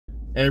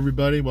Hey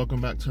everybody, welcome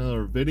back to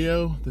another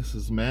video. This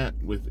is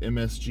Matt with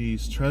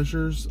MSG's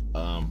Treasures.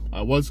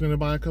 I was going to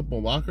buy a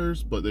couple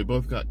lockers, but they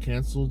both got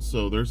canceled,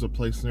 so there's a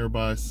place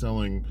nearby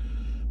selling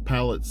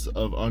pallets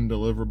of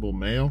undeliverable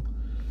mail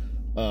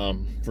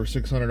for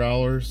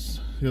 $600.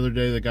 The other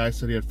day the guy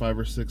said he had 5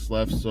 or 6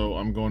 left, so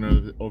I'm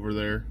going over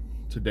there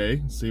today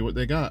and see what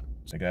they got.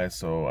 Hey guys,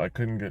 so I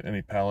couldn't get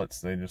any pallets.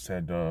 They just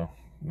had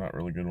not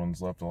really good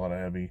ones left, a lot of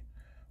heavy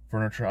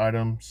furniture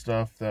item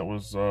stuff that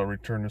was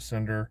returned to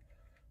sender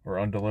or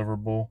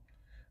undeliverable.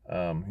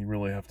 You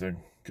really have to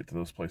get to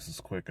those places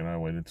quick, and I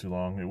waited too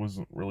long. It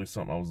wasn't really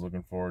something I was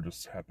looking for,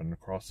 just happened to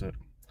cross it.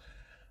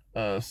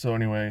 So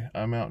anyway,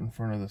 I'm out in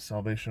front of the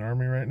Salvation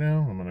Army right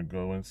now. I'm gonna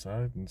go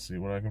inside and see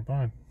what I can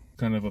find.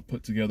 Kind of a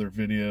put together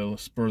video,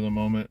 spur of the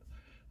moment.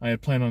 I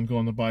had planned on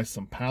going to buy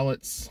some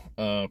pallets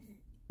of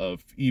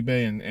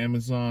eBay and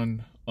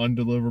Amazon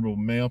undeliverable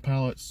mail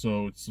pallets,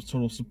 so it's a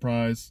total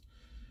surprise.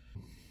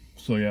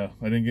 So yeah,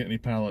 I didn't get any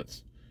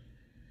pallets.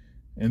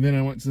 And then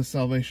I went to the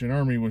Salvation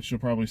Army, which you'll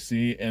probably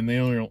see, and they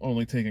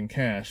only taking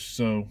cash.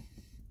 So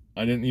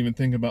I didn't even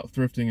think about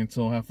thrifting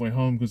until halfway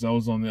home because I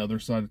was on the other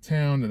side of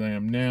town than I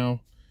am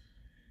now.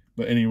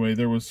 But anyway,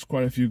 there was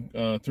quite a few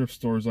thrift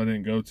stores I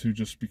didn't go to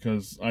just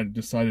because I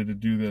decided to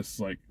do this.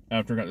 Like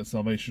after I got to the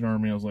Salvation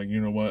Army, I was like,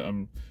 you know what,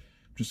 I'm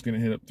just going to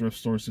hit up thrift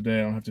stores today.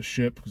 I don't have to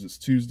ship because it's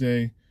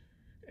Tuesday.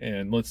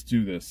 And let's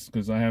do this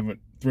because I haven't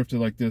thrifted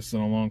like this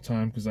in a long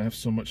time because I have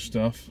so much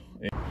stuff.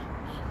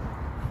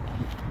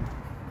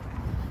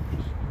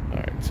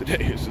 Alright,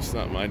 today is just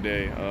not my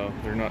day.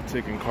 They're not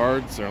taking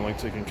cards, they're only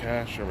taking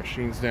cash. Our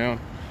machine's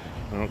down.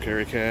 I don't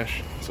carry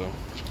cash, so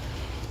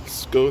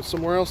let's go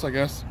somewhere else, I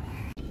guess.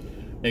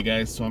 Hey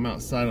guys, so I'm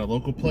outside a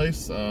local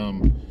place.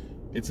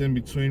 It's in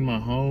between my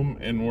home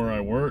and where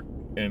I work,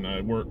 and I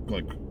work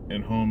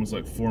and home is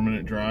like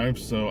 4-minute drive,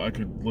 so I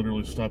could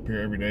literally stop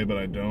here every day, but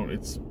I don't.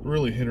 It's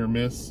really hit or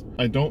miss.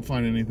 I don't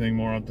find anything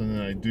more often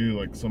than I do.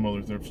 Like some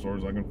other thrift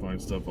stores, I can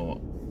find stuff a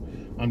lot.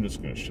 I'm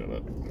just gonna shut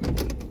up.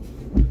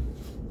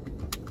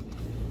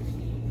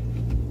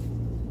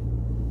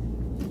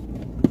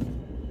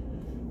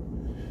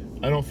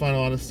 I don't find a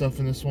lot of stuff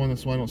in this one,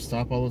 that's why I don't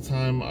stop all the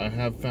time. I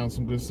have found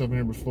some good stuff in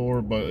here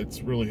before, but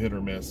it's really hit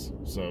or miss.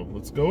 So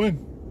let's go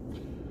in.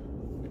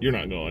 You're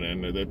not going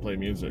in, they play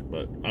music,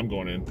 but I'm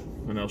going in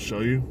and I'll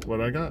show you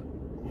what I got.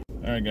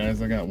 Alright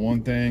guys, I got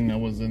one thing. I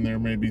was in there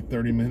maybe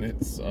 30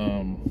 minutes.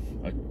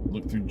 I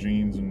looked through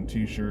jeans and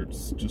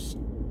t-shirts just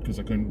because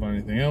I couldn't find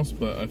anything else,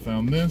 but I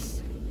found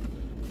this.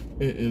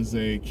 It is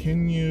a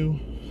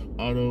Kenyu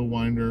auto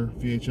winder,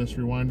 VHS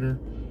rewinder.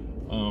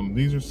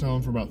 These are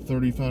selling for about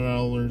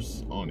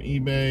 $35 on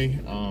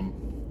eBay.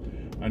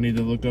 I need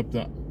to look up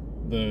the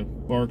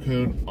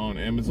barcode on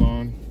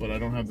Amazon, but I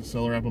don't have the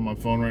seller app on my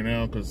phone right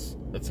now because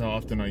that's how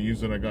often I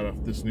use it. I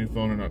got this new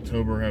phone in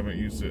October, haven't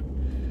used it.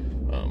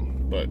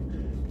 But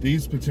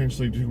these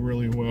potentially do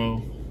really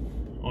well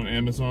on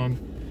Amazon,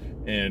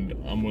 and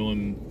I'm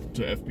willing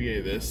to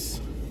FBA this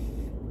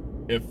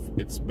if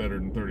it's better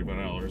than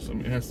 $35. I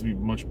mean, it has to be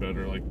much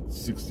better, like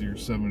 60 or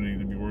 70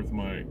 to be worth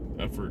my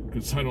effort,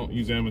 because I don't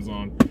use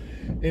Amazon.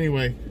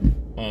 Anyway,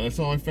 that's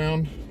all I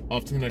found.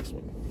 Off to the next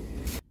one.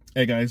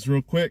 Hey guys,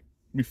 real quick,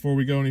 before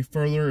we go any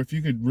further, if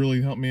you could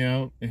really help me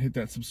out and hit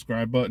that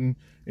subscribe button.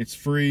 It's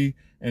free,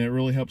 and it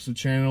really helps the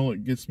channel.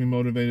 It gets me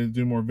motivated to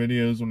do more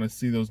videos when I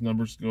see those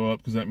numbers go up,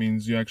 because that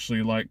means you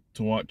actually like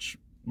to watch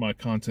my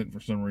content for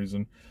some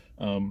reason.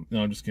 No,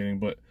 I'm just kidding,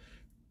 but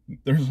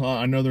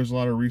I know there's a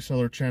lot of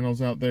reseller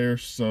channels out there,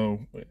 so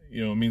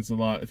you know it means a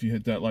lot if you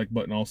hit that like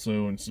button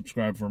also and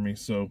subscribe for me.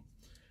 So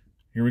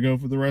here we go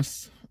for the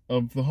rest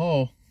of the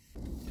haul.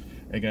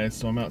 Hey guys,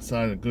 so I'm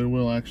outside at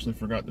Goodwill. I actually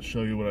forgot to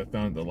show you what I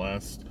found at the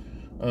last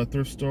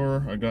thrift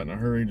store. I got in a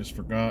hurry, just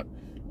forgot.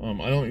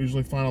 I don't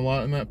usually find a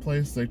lot in that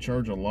place. They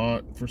charge a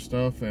lot for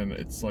stuff, and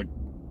it's like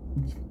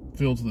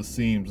filled to the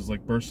seams. It's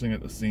like bursting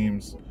at the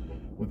seams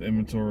with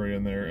inventory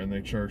in there, and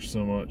they charge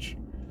so much.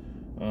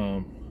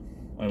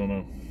 I don't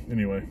know.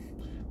 Anyway,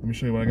 let me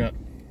show you what I got.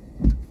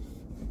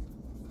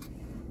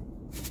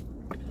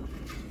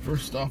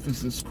 First off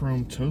is this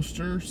chrome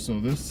toaster. So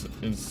this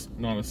is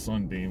not a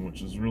Sunbeam,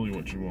 which is really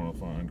what you want to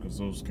find, because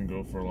those can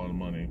go for a lot of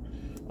money.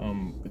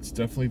 It's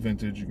definitely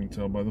vintage, you can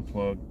tell by the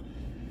plug,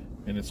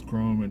 and it's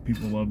chrome, and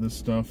people love this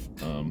stuff.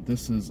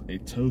 This is a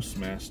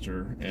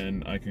Toastmaster,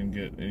 and I can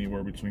get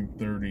anywhere between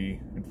 $30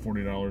 and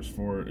 $40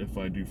 for it if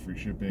I do free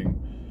shipping.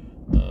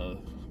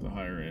 The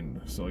higher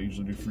end, so I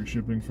usually do free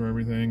shipping for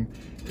everything.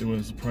 It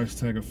was a price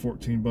tag of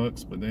 14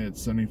 bucks, but they had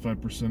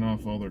 75%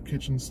 off all their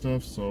kitchen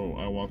stuff, so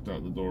I walked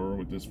out the door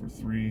with this for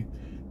 $3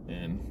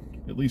 and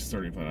at least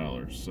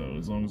 $35. So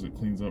as long as it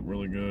cleans up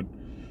really good,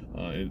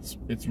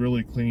 it's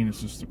really clean. It's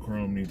just the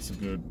chrome needs a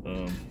good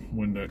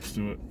Windex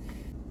to it.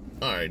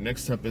 All right,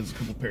 next up is a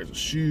couple pairs of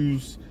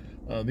shoes.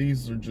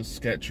 These are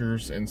just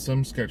Skechers, and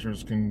some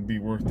Skechers can be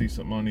worth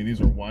decent money. These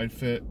are wide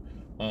fit.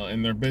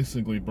 And they're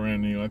basically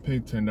brand new. I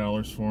paid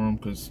 $10 for them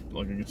because,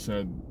 like I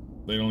said,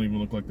 they don't even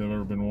look like they've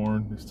ever been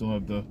worn. They still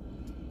have the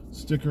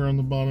sticker on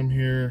the bottom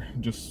here,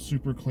 just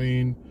super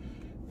clean.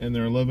 and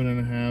they're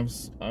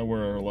 11.5s. I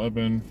wear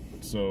 11,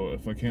 so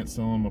if I can't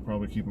sell them, I'll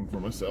probably keep them for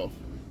myself.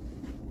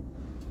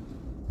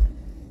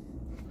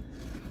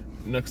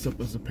 Next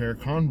up is a pair of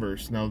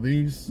Converse. Now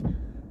these,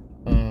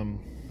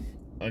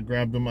 I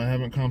grabbed them. I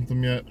haven't comped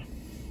them yet,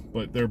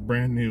 but they're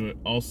brand new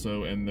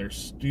also, and they're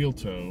steel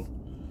toe,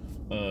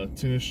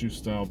 tennis shoe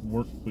style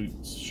work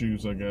boots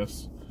shoes, I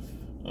guess,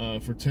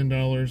 for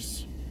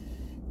 $10.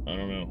 I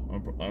don't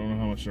know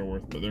how much they're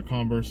worth, but they're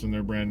Converse and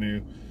they're brand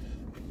new.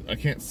 I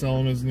can't sell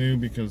them as new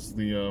because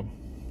the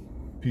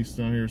piece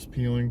down here is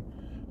peeling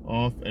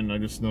off, and I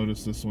just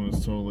noticed this one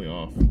is totally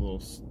off. A little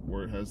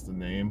where it has the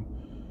name,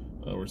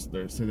 where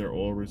they say they're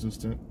oil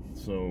resistant.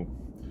 So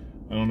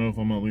I don't know if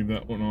I'm gonna leave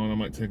that one on. I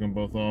might take them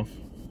both off.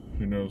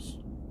 Who knows?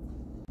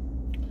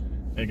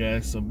 Hey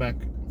guys, so back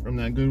from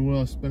that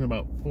Goodwill, I spent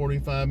about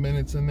 45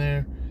 minutes in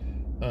there.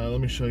 Let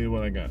me show you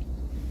what I got.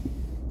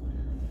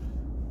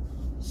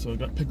 So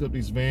I picked up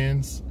these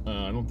Vans.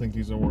 I don't think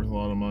these are worth a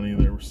lot of money.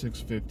 They were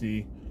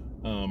 $6.50.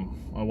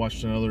 I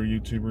watched another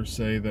YouTuber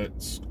say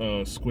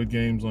that Squid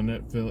Games on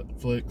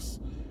Netflix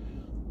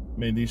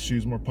made these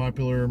shoes more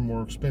popular,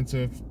 more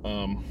expensive.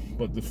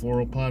 But the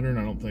floral pattern,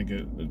 I don't think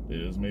it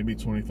is. Maybe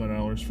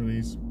 $25 for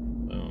these.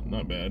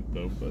 Not bad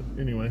though, but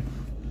anyway.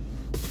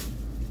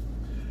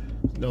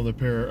 Another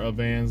pair of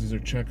Vans. These are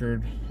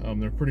checkered.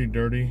 They're pretty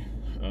dirty.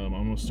 I'm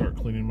gonna start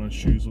cleaning my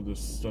shoes with this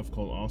stuff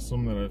called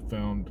Awesome that I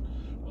found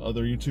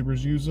other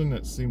YouTubers using.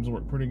 That seems to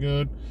work pretty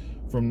good.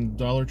 From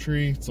Dollar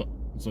Tree, it's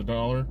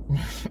 $1.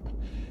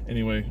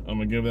 Anyway, I'm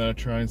gonna give that a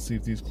try and see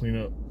if these clean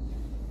up.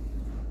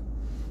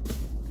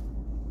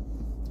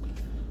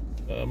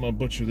 I'm gonna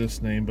butcher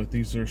this name, but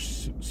these are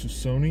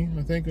Susoni,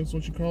 I think is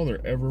what you call.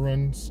 They're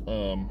Everruns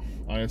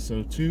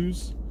ISO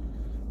 2s.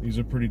 These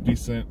are pretty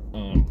decent.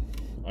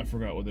 I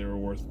forgot what they were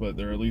worth, but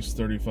they're at least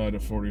 35 to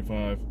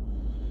 45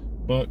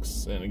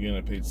 bucks. And again,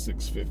 I paid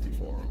 $6.50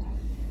 for them.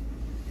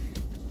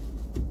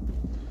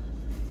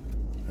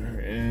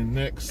 Alright, and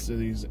next are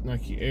these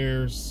Nike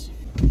Airs.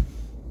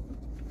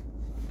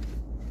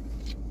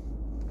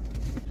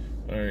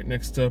 Alright,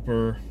 next up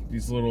are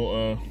these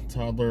little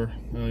toddler.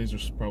 These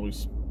are probably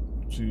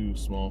too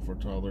small for a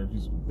toddler.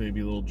 These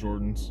baby little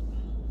Jordans.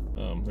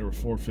 They were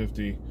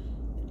 $4.50.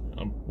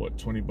 What,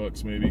 20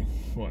 bucks maybe?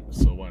 What?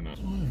 So why not?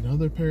 Oh,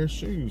 another pair of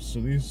shoes. So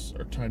these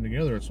are tied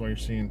together. That's why you're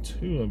seeing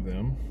two of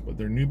them. But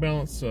they're New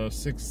Balance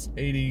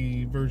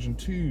 680 version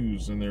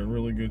 2s, and they're in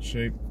really good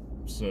shape.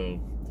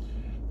 So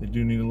they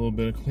do need a little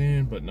bit of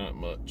cleaning, but not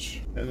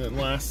much. And then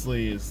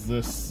lastly is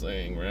this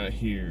thing right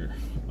here.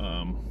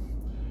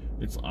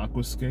 It's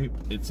Aquascape.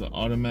 It's an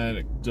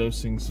automatic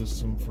dosing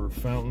system for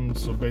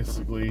fountains. So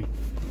basically,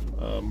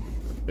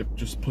 it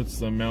just puts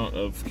the amount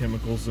of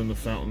chemicals in the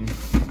fountain,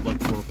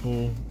 like for a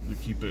pool, to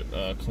keep it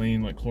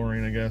clean, like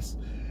chlorine, I guess.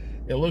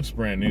 It looks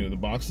brand new. The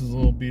box is a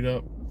little beat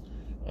up.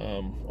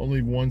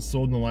 Only one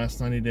sold in the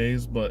last 90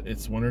 days, but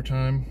it's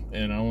wintertime,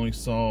 and I only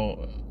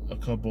saw a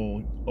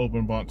couple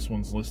open box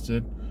ones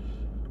listed.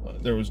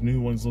 There was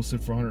new ones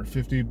listed for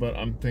 150, but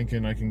I'm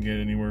thinking I can get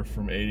anywhere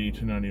from 80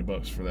 to 90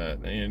 bucks for that,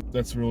 and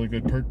that's a really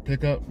good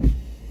pickup.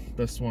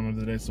 Best one of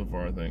the day so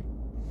far, I think.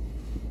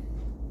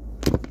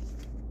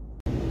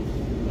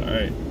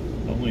 Alright,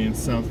 only in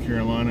South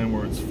Carolina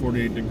where it's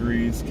 48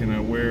 degrees can I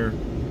wear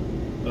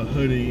a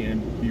hoodie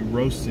and be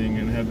roasting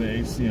and have the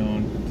AC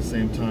on at the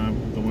same time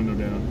with the window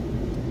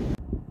down.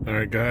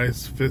 Alright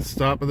guys, 5th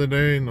stop of the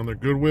day, another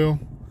Goodwill.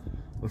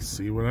 Let's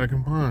see what I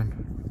can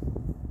find.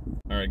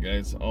 Alright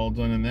guys, all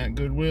done in that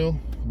Goodwill.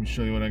 Let me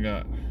show you what I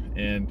got.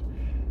 And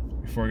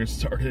before I get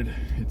started,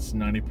 it's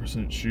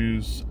 90%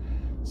 shoes.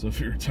 So if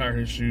you're tired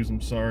of shoes,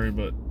 I'm sorry,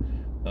 but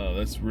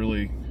that's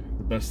really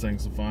the best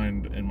things to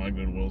find in my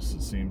Goodwills,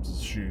 it seems,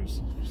 is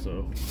shoes.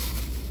 So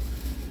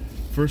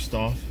first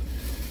off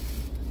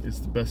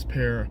is the best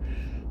pair,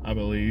 I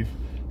believe.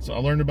 So I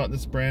learned about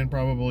this brand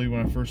probably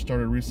when I first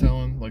started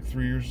reselling, like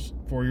 4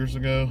 years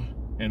ago,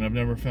 and I've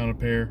never found a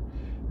pair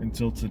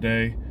until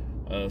today.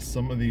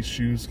 Some of these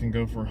shoes can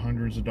go for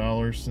hundreds of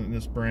dollars in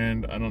this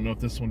brand. I don't know if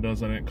this one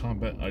does. I didn't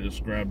comp it. I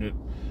just grabbed it.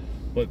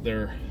 But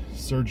they're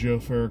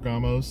Sergio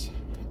Ferragamos.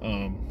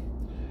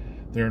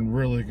 They're in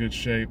really good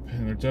shape,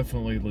 and they're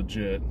definitely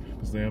legit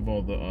because they have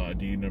all the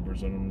ID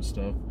numbers on them and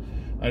stuff.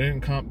 I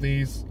didn't comp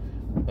these.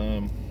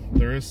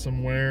 There is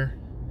some wear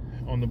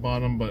on the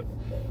bottom, but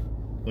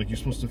like you're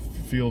supposed to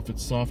feel if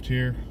it's soft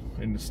here,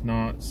 and it's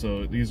not.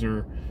 So these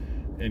are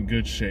in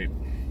good shape.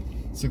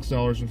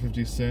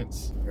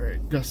 $6.50.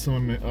 Alright, got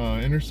some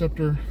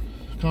Interceptor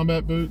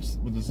combat boots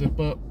with the zip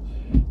up.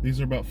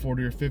 These are about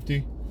 40 or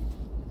 50.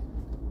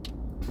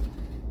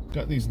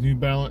 Got these New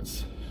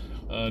Balance.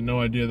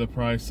 No idea the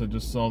price. I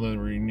just saw that they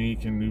were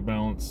unique, and New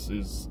Balance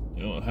is,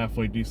 you know, a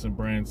halfway decent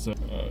brand. So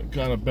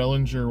got a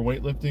Bellinger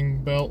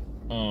weightlifting belt.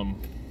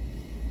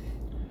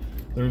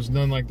 There's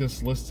none like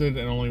this listed,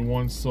 and only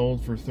one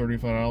sold for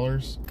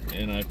 $35,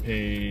 and I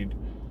paid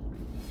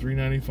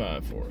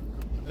 $3.95 for it.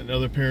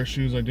 Another pair of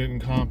shoes I didn't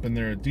comp, and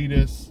they're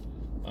Adidas.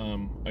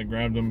 I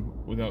grabbed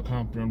them without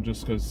comping them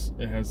just because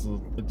it has the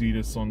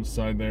Adidas on the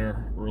side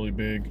there, really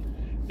big,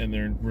 and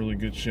they're in really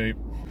good shape.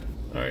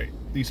 Alright,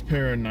 these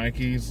pair of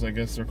Nikes, I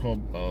guess they're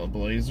called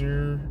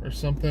Blazer or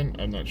something.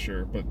 I'm not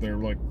sure, but they're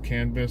like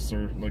canvas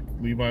or like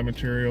Levi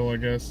material, I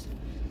guess.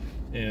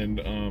 And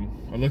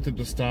I looked at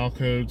the style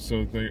code,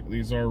 so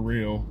these are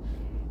real.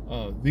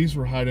 These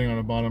were hiding on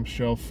a bottom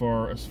shelf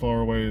as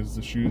far away as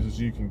the shoes as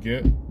you can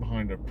get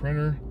behind a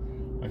printer.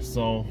 I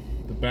saw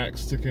the back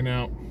sticking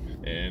out,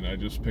 and I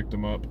just picked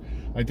them up.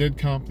 I did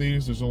comp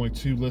these. There's only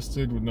 2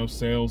 listed with no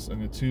sales,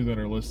 and the 2 that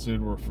are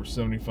listed were for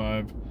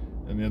 75,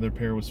 and the other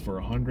pair was for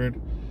 100.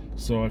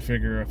 So I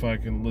figure if I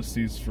can list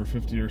these for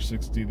 50 or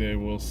 60, they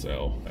will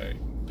sell. I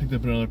picked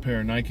up another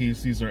pair of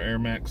Nikes. These are Air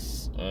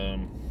Max.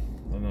 I'm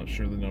not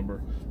sure the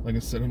number. Like I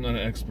said, I'm not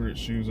an expert at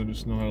shoes. I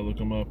just know how to look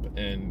them up,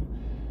 and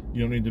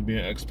you don't need to be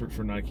an expert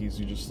for Nikes.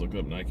 You just look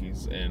up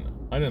Nikes, and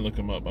I didn't look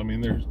them up. I mean,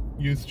 they're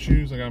youth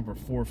shoes. I got them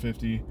for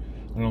 $4.50.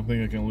 I don't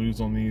think I can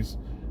lose on these.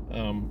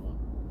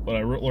 But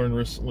I learned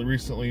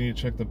recently you need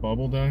to check the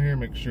bubble down here,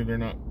 make sure they're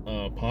not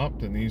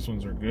popped, and these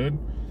ones are good.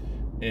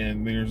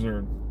 And these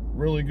are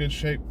really good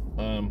shape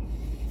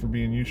for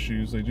being used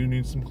shoes. They do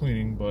need some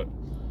cleaning, but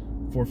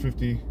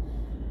 $4.50,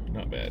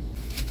 not bad.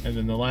 And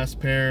then the last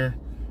pair,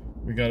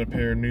 we got a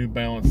pair of New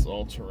Balance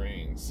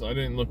All-Terrains. So I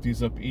didn't look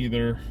these up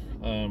either.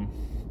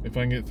 If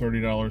I can get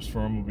 $30 for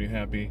them, we'll be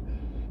happy.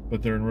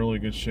 But they're in really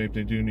good shape.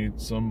 They do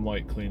need some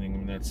light cleaning,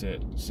 and that's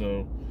it.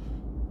 So,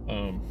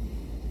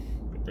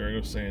 there I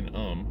go saying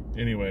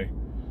anyway,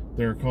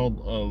 they're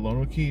called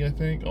Lonoki, I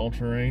think,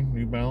 All-Terrain,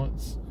 New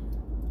Balance.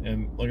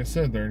 And like I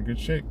said, they're in good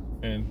shape,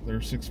 and they're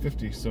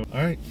 $6.50. So,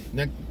 alright,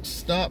 next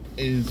stop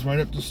is right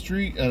up the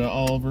street at an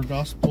Oliver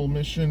Gospel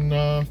Mission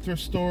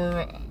thrift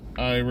store.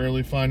 I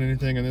rarely find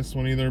anything in this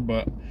one either,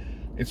 but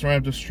it's right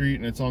up the street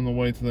and it's on the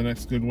way to the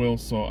next Goodwill,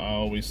 so I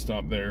always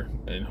stop there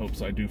in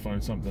hopes I do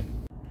find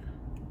something.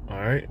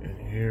 Alright,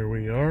 and here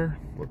we are.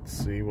 Let's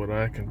see what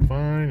I can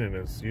find, and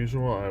as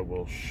usual, I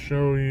will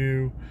show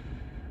you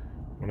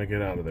when I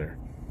get out of there.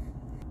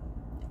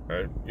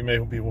 Alright, you may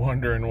be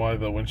wondering why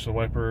the windshield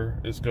wiper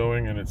is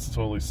going and it's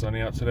totally sunny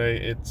out today.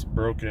 It's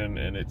broken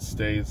and it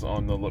stays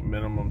on the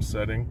minimum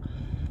setting.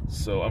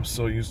 So I'm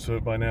so used to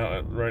it by now.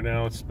 Right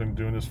now, it's been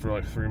doing this for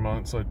like 3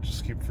 months. I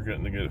just keep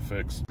forgetting to get it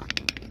fixed.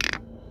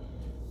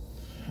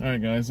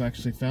 Alright guys, I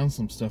actually found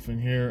some stuff in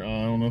here.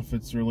 I don't know if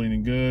it's really any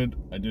good.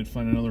 I did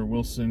find another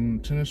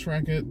Wilson tennis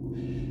racket.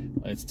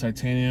 It's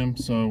titanium,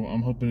 so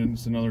I'm hoping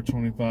it's another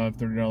 $25,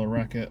 $30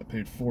 racket. I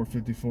paid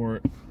 $4.50 for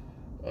it.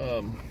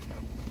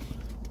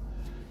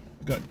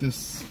 Got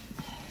this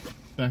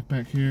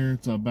backpack here.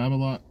 It's a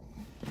Babolat,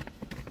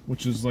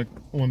 which is like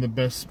one of the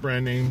best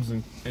brand names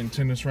in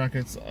tennis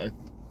rackets. I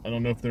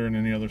don't know if they're in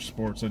any other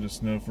sports. I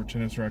just know for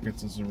tennis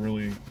rackets it's a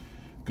really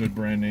good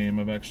brand name.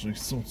 I've actually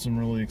sold some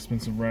really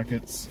expensive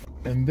rackets.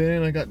 And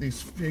then I got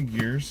these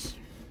figures.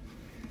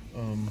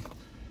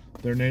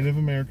 They're Native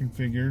American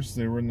figures.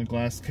 They were in the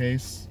glass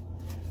case,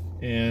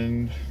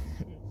 and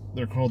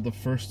they're called The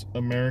First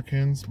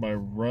Americans by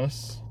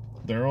Russ.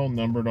 They're all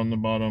numbered on the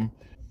bottom.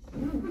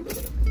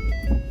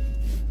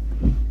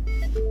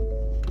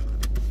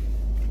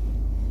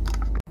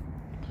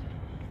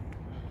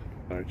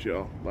 Alright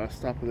y'all, last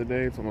stop of the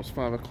day. It's almost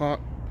 5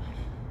 o'clock.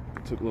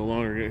 It took a little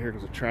longer to get here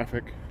because of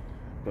traffic,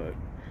 but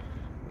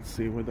let's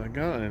see what I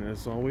got, and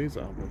as always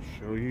I will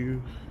show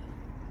you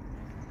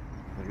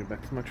when I get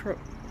back to my truck.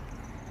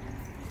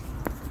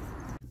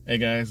 Hey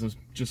guys, I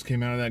just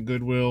came out of that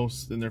Goodwill,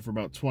 in there for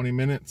about 20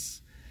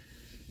 minutes,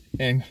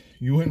 and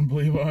you wouldn't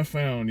believe what I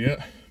found.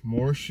 Yet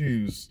more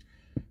shoes.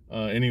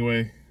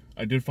 Anyway,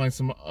 I did find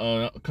some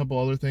a couple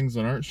other things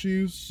that aren't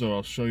shoes, so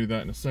I'll show you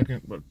that in a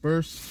second. But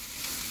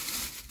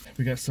first,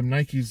 we got some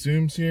Nike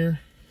Zooms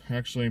here,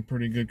 actually in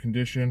pretty good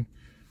condition.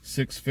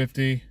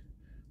 $6.50. I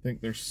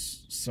think they're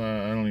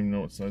I don't even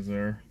know what size they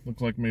are.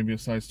 Look like maybe a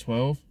size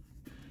 12.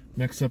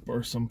 Next up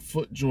are some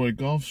FootJoy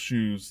golf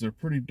shoes. They're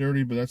pretty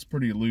dirty, but that's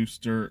pretty loose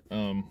dirt.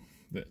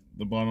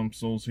 The bottom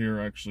soles here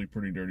are actually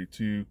pretty dirty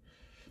too.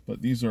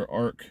 But these are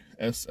Arc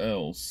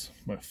SLs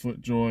by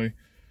FootJoy.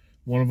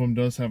 One of them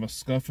does have a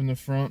scuff in the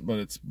front, but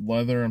it's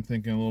leather. I'm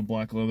thinking a little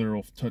black leather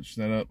will touch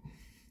that up.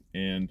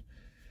 And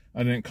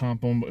I didn't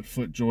comp them, but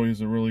FootJoy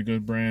is a really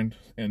good brand,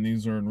 and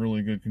these are in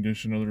really good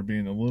condition, other than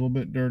being a little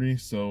bit dirty.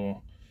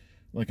 So,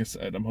 like I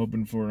said, I'm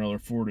hoping for another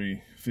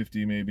 40,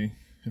 50 maybe,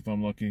 if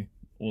I'm lucky.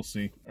 We'll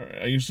see.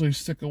 Alright, I usually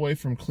stick away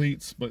from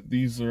cleats, but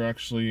these were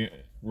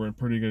in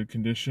pretty good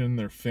condition.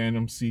 They're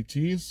Phantom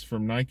CTs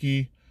from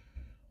Nike.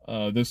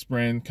 This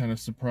brand kind of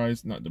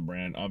surprised, not the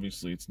brand,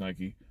 obviously it's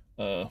Nike.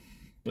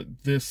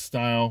 But this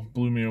style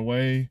blew me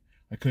away.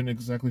 I couldn't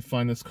exactly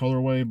find this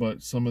colorway,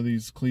 but some of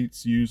these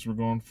cleats used were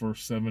going for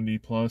 70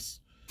 plus.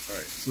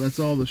 Alright, so that's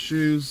all the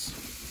shoes.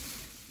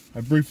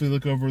 I briefly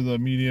looked over the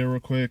media real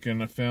quick,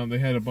 and I found they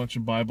had a bunch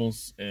of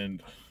Bibles,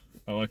 and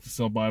I like to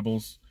sell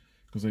Bibles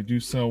because they do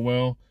sell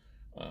well.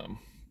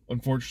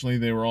 Unfortunately,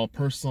 they were all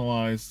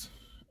personalized.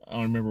 I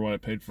don't remember what I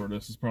paid for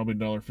this. It's probably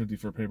 $1.50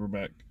 for a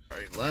paperback.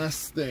 Alright,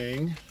 last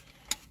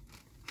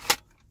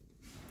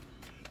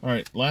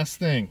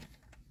thing.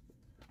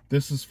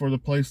 This is for the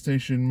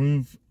PlayStation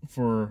Move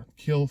for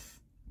Kill.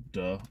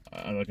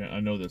 I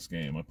know this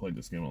game. I played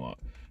this game a lot.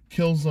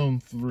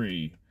 Killzone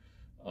 3.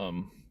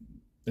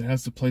 It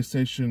has the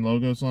PlayStation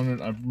logos on it.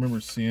 I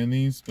remember seeing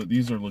these, but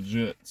these are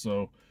legit.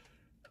 So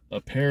a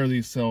pair of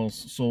these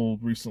sold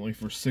recently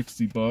for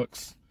 60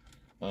 bucks.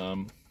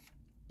 And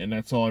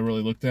that's all I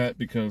really looked at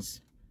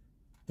because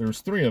there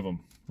was 3 of them.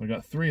 I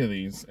got 3 of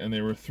these, and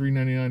they were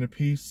 $3.99 a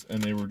piece,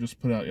 and they were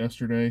just put out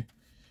yesterday.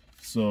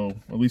 So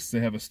at least they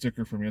have a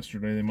sticker from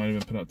yesterday. They might have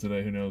been put out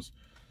today, who knows.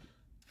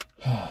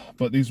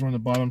 But these were on the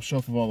bottom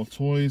shelf of all the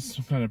toys,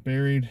 kind of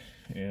buried,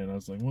 and I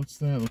was like, what's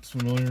that? Looks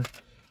familiar.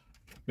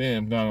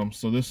 Bam, got them.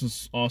 So this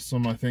is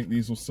awesome. I think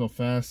these will sell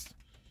fast.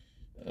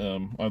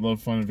 I love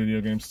finding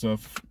video game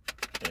stuff,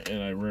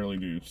 and I rarely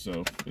do,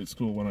 so it's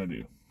cool when I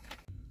do.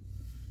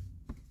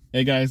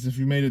 Hey guys, if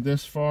you made it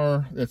this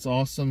far, that's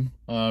awesome.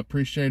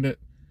 Appreciate it.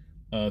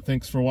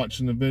 Thanks for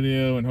watching the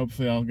video, and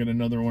hopefully I'll get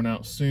another one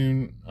out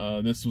soon.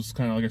 This was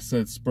kind of, like I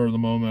said, spur of the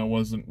moment. I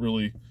wasn't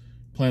really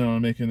planning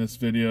on making this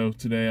video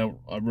today.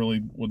 I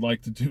really would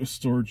like to do a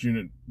storage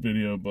unit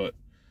video, but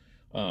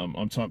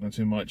I'm talking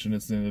too much, and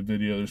it's the end of the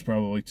video. There's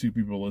probably 2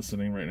 people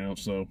listening right now.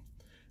 So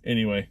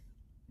anyway,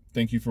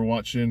 thank you for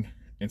watching,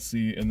 and see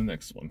you in the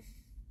next one.